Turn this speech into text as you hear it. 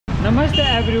Namaste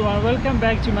everyone, welcome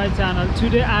back to my channel.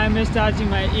 Today I am starting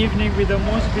my evening with the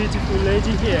most beautiful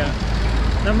lady here.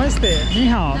 Namaste, ni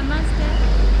hao. Namaste.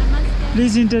 Namaste.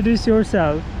 Please introduce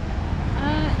yourself.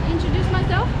 Introduce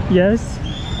myself? Yes.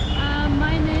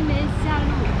 My name is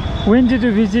Xialu. When did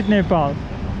you visit Nepal?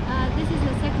 This is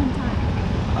the second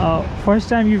time. First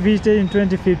time you visited in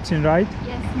 2015, right?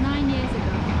 Yes, 9 years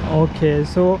ago. Okay,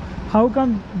 so how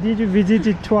come did you visit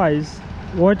it twice?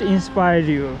 What inspired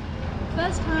you?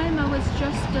 First time I was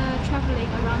just traveling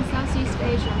around Southeast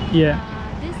Asia. Yeah.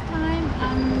 This time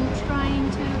I'm trying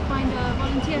to find a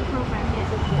volunteer program here.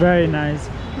 Very nice.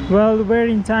 Well, where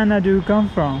in China do you come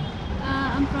from?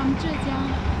 I'm from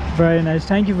Zhejiang. Very nice.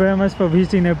 Thank you very much for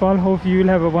visiting Nepal. Hope you will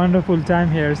have a wonderful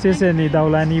time here. Seseni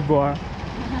Daulani Boa.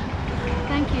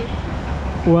 Thank you.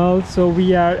 Well, so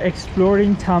we are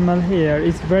exploring Tamil here.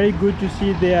 It's very good to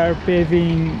see they are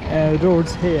paving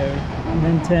roads here,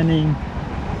 maintaining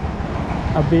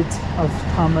a bit of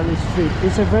Tamil street.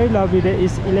 It's a very lovely day.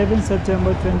 It's 11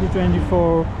 September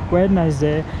 2024,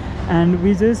 Wednesday, and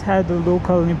we just had the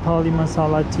local Nepali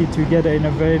masala tea together in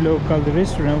a very local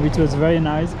restaurant, which was very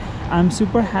nice. I'm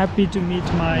super happy to meet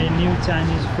my new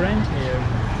Chinese friend here.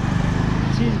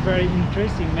 She's very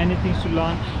interesting, many things to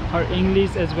learn. Her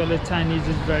English as well as Chinese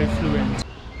is very fluent.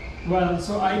 Well,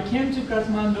 so I came to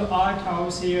Kathmandu art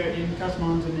house here in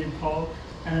Kathmandu, Nepal,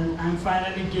 and I'm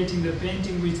finally getting the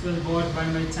painting which was bought by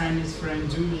my Chinese friend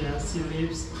Julia. She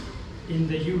lives in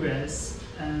the US,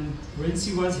 and when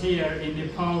she was here in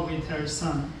Nepal with her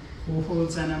son who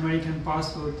holds an American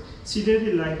passport, she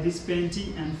really liked this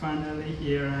painting, and finally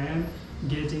here I am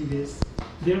getting this.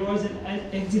 There was an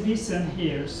exhibition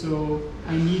here, so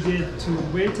I needed to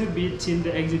wait a bit till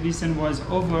the exhibition was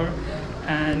over,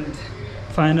 and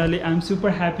finally I'm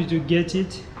super happy to get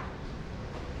it.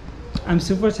 I'm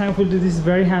super thankful to this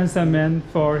very handsome man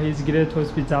for his great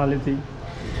hospitality.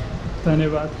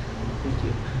 Dhanyawaad. Thank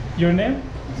you. Your name?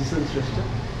 This is Shrestha.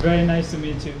 Very nice to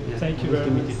meet you. Yeah, Thank you nice very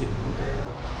to much. meet you.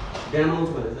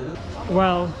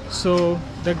 Well, so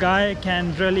the guy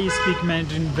can really speak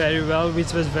Mandarin very well,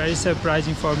 which was very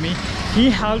surprising for me. He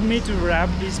helped me to wrap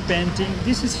this painting.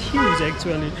 This is huge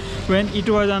actually. When it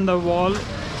was on the wall,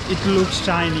 it looks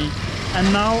tiny.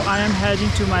 And now I am heading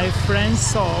to my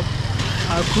friend's shop,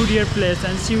 a courier place,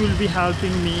 and she will be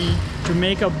helping me to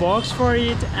make a box for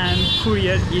it and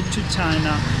courier it to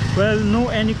China. Well, no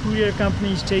any courier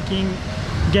company is taking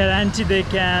guarantee they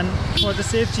can for the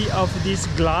safety of this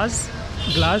glass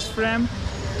frame.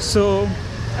 So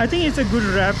I think it's a good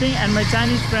wrapping, and my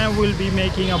Chinese friend will be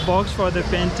making a box for the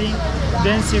painting,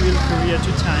 then she will courier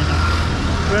to China.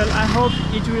 Well, I hope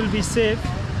it will be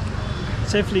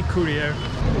safely courier.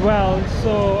 Well,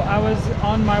 so I was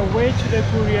on my way to the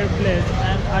courier place,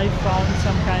 and I found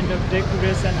some kind of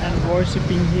decoration and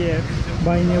worshipping here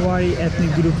by Newari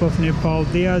ethnic group of Nepal.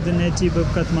 They are the native of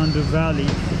Kathmandu Valley,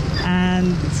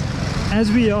 and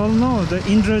as we all know, the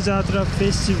Indra Jatra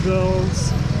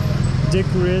festivals,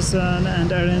 decoration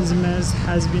and arrangements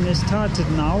has been started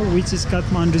now, which is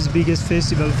Kathmandu's biggest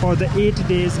festival. For the 8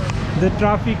 days, the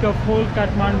traffic of whole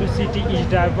Kathmandu city is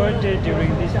diverted during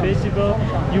this festival.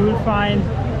 You will find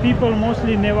people,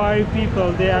 mostly Newari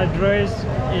people, they are dressed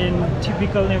in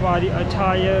typical Newari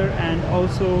attire, and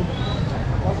also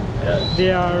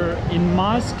they are in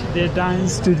mask. They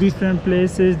dance to different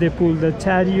places. They pull the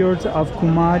chariots of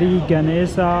Kumari,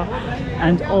 Ganesha,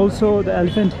 and also the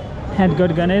elephant had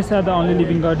got Ganesha, the only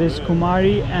living goddess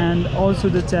Kumari, and also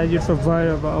the chariots of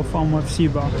Vairava, a form of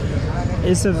Shiva.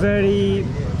 It's a very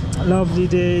lovely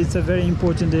day. It's a very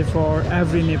important day for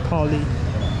every Nepali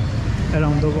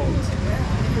around the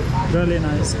world. Really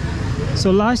nice.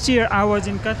 So last year I was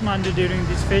in Kathmandu during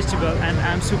this festival, and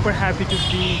I'm super happy to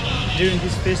be during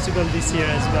this festival this year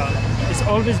as well. It's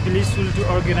always blissful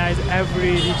to organize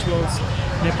every rituals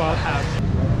Nepal have.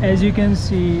 As you can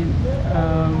see,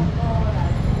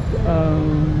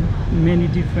 many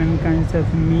different kinds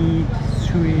of meat,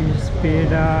 sweets,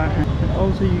 peda, and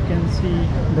also you can see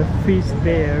the fish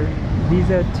there. These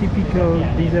are typical,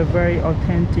 these are very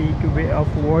authentic way of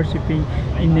worshipping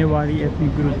in Newari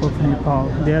ethnic group of Nepal.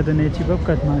 They are the native of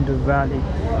Kathmandu Valley.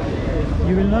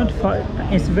 You will not find,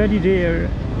 it's very rare,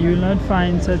 you will not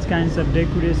find such kinds of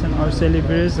decoration or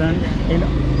celebration in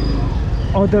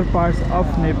other parts of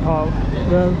Nepal.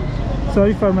 Well,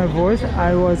 sorry for my voice,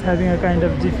 I was having a kind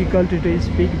of difficulty to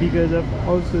speak because of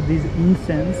also this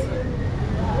incense,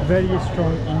 very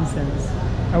strong incense.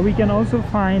 We can also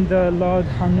find the Lord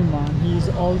Hanuman. He is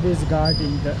always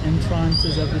guarding the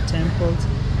entrances of the temples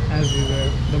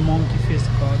everywhere, the monkey face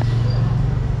god.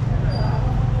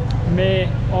 May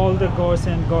all the gods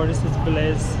and goddesses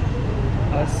bless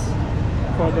us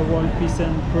for the world peace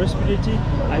and prosperity.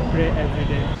 I pray every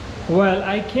day. Well,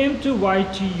 I came to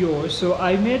YTO, so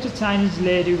I met a Chinese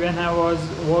lady when I was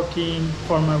working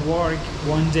for my work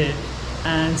one day,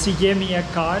 and she gave me a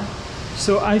card.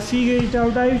 So I figured it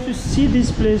out. I used to see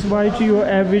this place YTO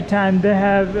every time. They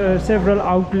have several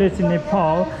outlets in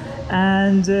Nepal,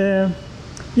 and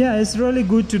yeah, it's really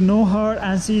good to know her,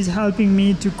 and she's helping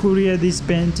me to courier this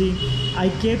painting. I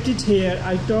kept it here.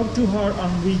 I talked to her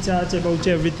on WeChat about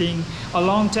everything a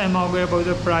long time ago about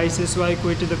the prices, so I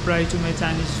quoted the price to my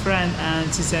Chinese friend,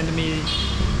 and she sent me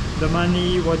the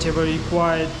money, whatever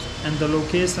required, and the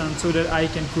location, so that I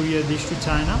can courier this to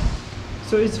China.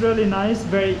 So it's really nice,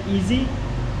 very easy,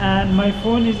 and my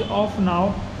phone is off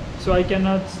now, so I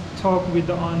cannot talk with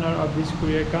the owner of this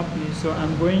courier company. So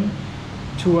I'm going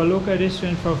to a local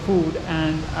restaurant for food,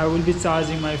 and I will be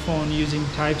charging my phone using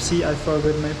Type-C. I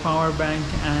forgot my power bank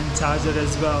and charger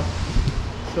as well.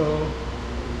 So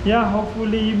yeah,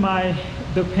 hopefully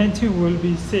the painting will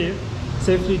be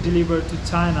safely delivered to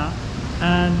China.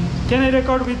 And can I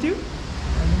record with you?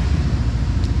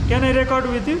 Can I record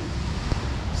with you?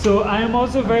 So I am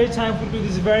also very thankful to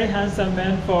this very handsome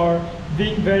man for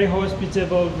being very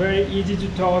hospitable, very easy to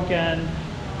talk, and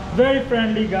very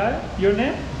friendly guy. Your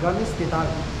name? Deepak.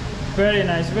 Very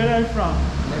nice. Where are you from?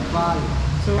 Nepal.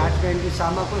 So,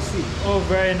 Kathmandu. oh,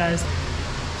 very nice.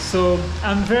 So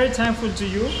I'm very thankful to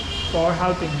you for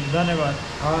helping me. Dhanyawaad.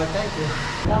 Thank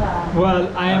you.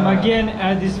 Well, I am again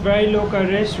at this very local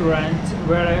restaurant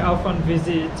where I often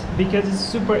visit because it's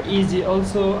super easy.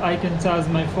 Also, I can charge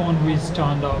my phone which is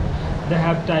turned off. They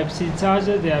have Type-C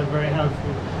charger. They are very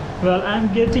helpful. Well,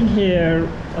 I'm getting here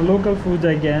a local food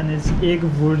again. It's egg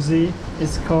burji.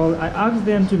 It's called. I asked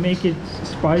them to make it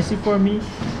spicy for me,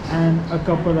 and a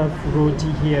couple of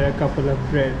roti here, a couple of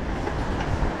bread.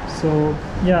 So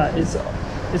yeah,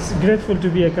 it's grateful to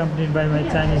be accompanied by my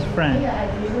Chinese friend.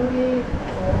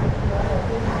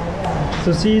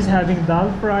 So she is having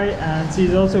dal fry, and she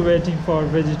is also waiting for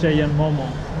vegetarian momo.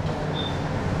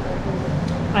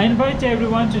 I invite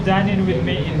everyone to dine in with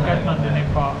me in Kathmandu,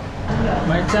 Nepal.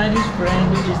 My Chinese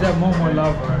friend is a momo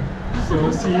lover,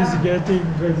 so she is getting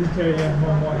vegetarian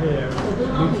momo here.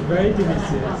 Looks very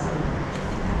delicious.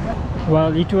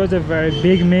 Well, it was a very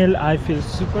big meal. I feel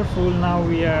super full now.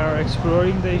 We are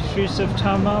exploring the streets of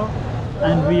Tamil,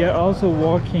 and we are also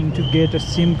working to get a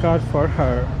SIM card for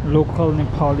her, local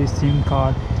Nepali SIM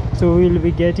card. So we will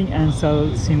be getting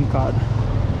Ansel SIM card.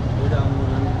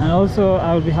 And also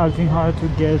I will be helping her to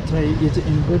get it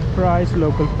in good price,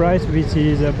 local price, which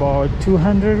is about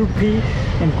 200 rupee,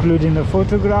 including the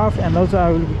photograph, and also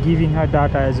I will be giving her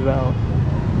data as well.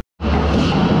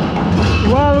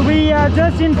 Well, we are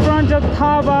just in front of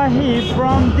Tabahi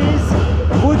from this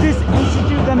Buddhist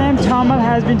institute. The name Tamil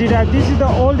has been derived. This is the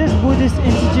oldest Buddhist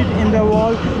institute in the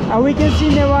world, and we can see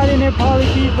Nepali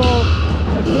people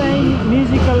playing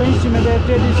musical instruments,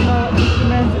 traditional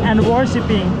instruments, and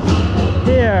worshipping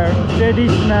here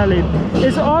traditionally.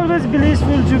 It's always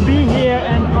blissful to be here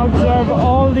and observe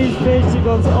all these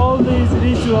festivals, all these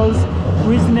rituals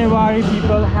which Nepali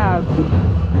people have.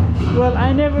 Well,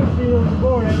 I never feel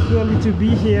bored actually to be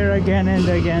here again and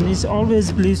again. It's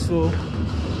always blissful.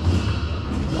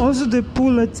 Also, they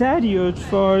pull a chariot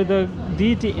for the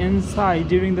deity inside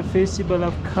during the festival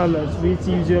of colors, which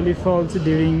usually falls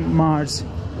during March.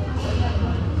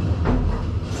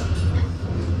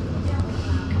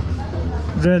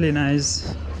 Really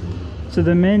nice. So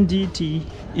the main deity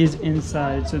is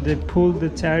inside, so they pull the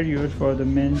chariot for the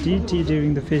main deity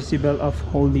during the festival of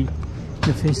Holi,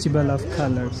 the festival of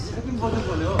colors.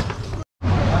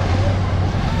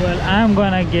 Well, I'm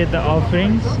gonna get the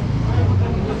offerings.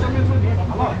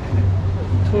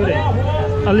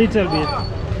 A little bit.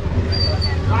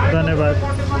 Dhanyawaad.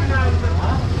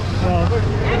 Well,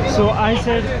 so I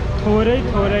said thore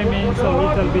means a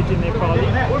little bit in Nepali.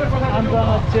 I'm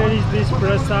gonna cherish this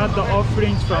prasad, the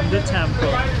offerings from the temple.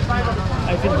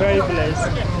 I feel very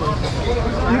blessed.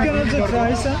 You can also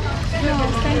try some? No,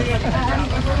 thank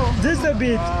you. Just a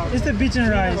bit. It's the beaten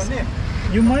rice.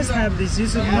 You must have this. You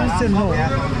should not say no. Yeah.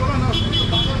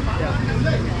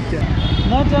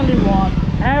 Not only one.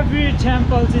 Every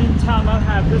temple in Tamil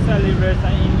have the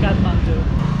celebration in Kathmandu.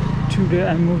 Today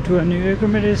I moved to a new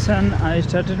accommodation. I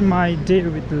started my day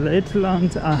with late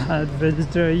lunch. I had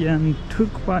vegetarian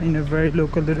tukpa in a very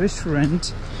local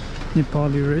restaurant,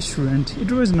 Nepali restaurant.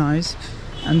 It was nice.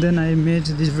 And then I met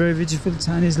this very beautiful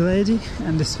Chinese lady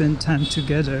and they spent time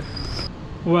together.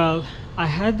 Well, I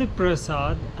had the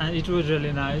prasad and it was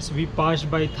really nice. We passed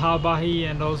by Tabahi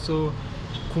and also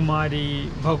Kumari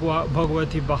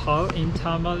Bhagwati Bahal in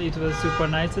Tamil. It was super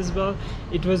nice as well.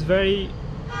 It was very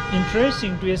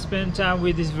interesting to spend time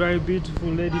with this very beautiful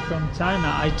lady from China.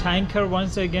 I thank her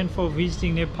once again for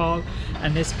visiting Nepal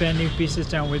and spending precious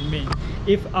time with me.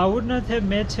 If I would not have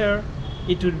met her,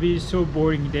 it would be so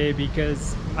boring day,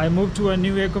 because I moved to a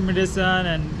new accommodation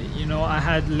and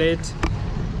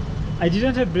I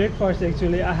didn't have breakfast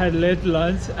actually. I had late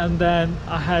lunch and then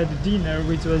I had dinner,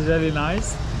 which was really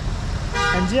nice.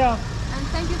 And yeah. And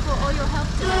thank you for all your help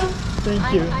today.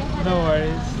 Thank you. I had No a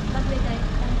worries. lovely day.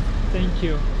 Thanks. Thank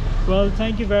you. Well,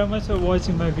 thank you very much for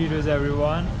watching my videos,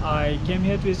 everyone. I came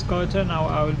here to Scotland. Now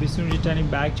I will be soon returning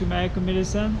back to my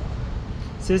accommodation.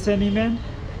 Sesanimen.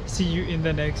 See you in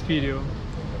the next video.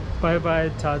 Bye bye.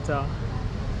 Tata.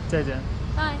 Jajan.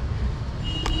 Bye.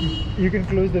 You can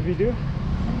close the video.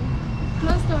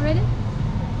 Closed already?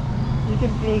 You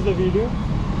can close the video.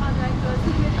 How do I close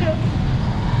the video?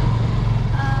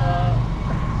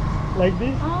 Like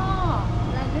this. Oh,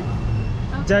 like this?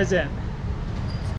 Okay. Jajan.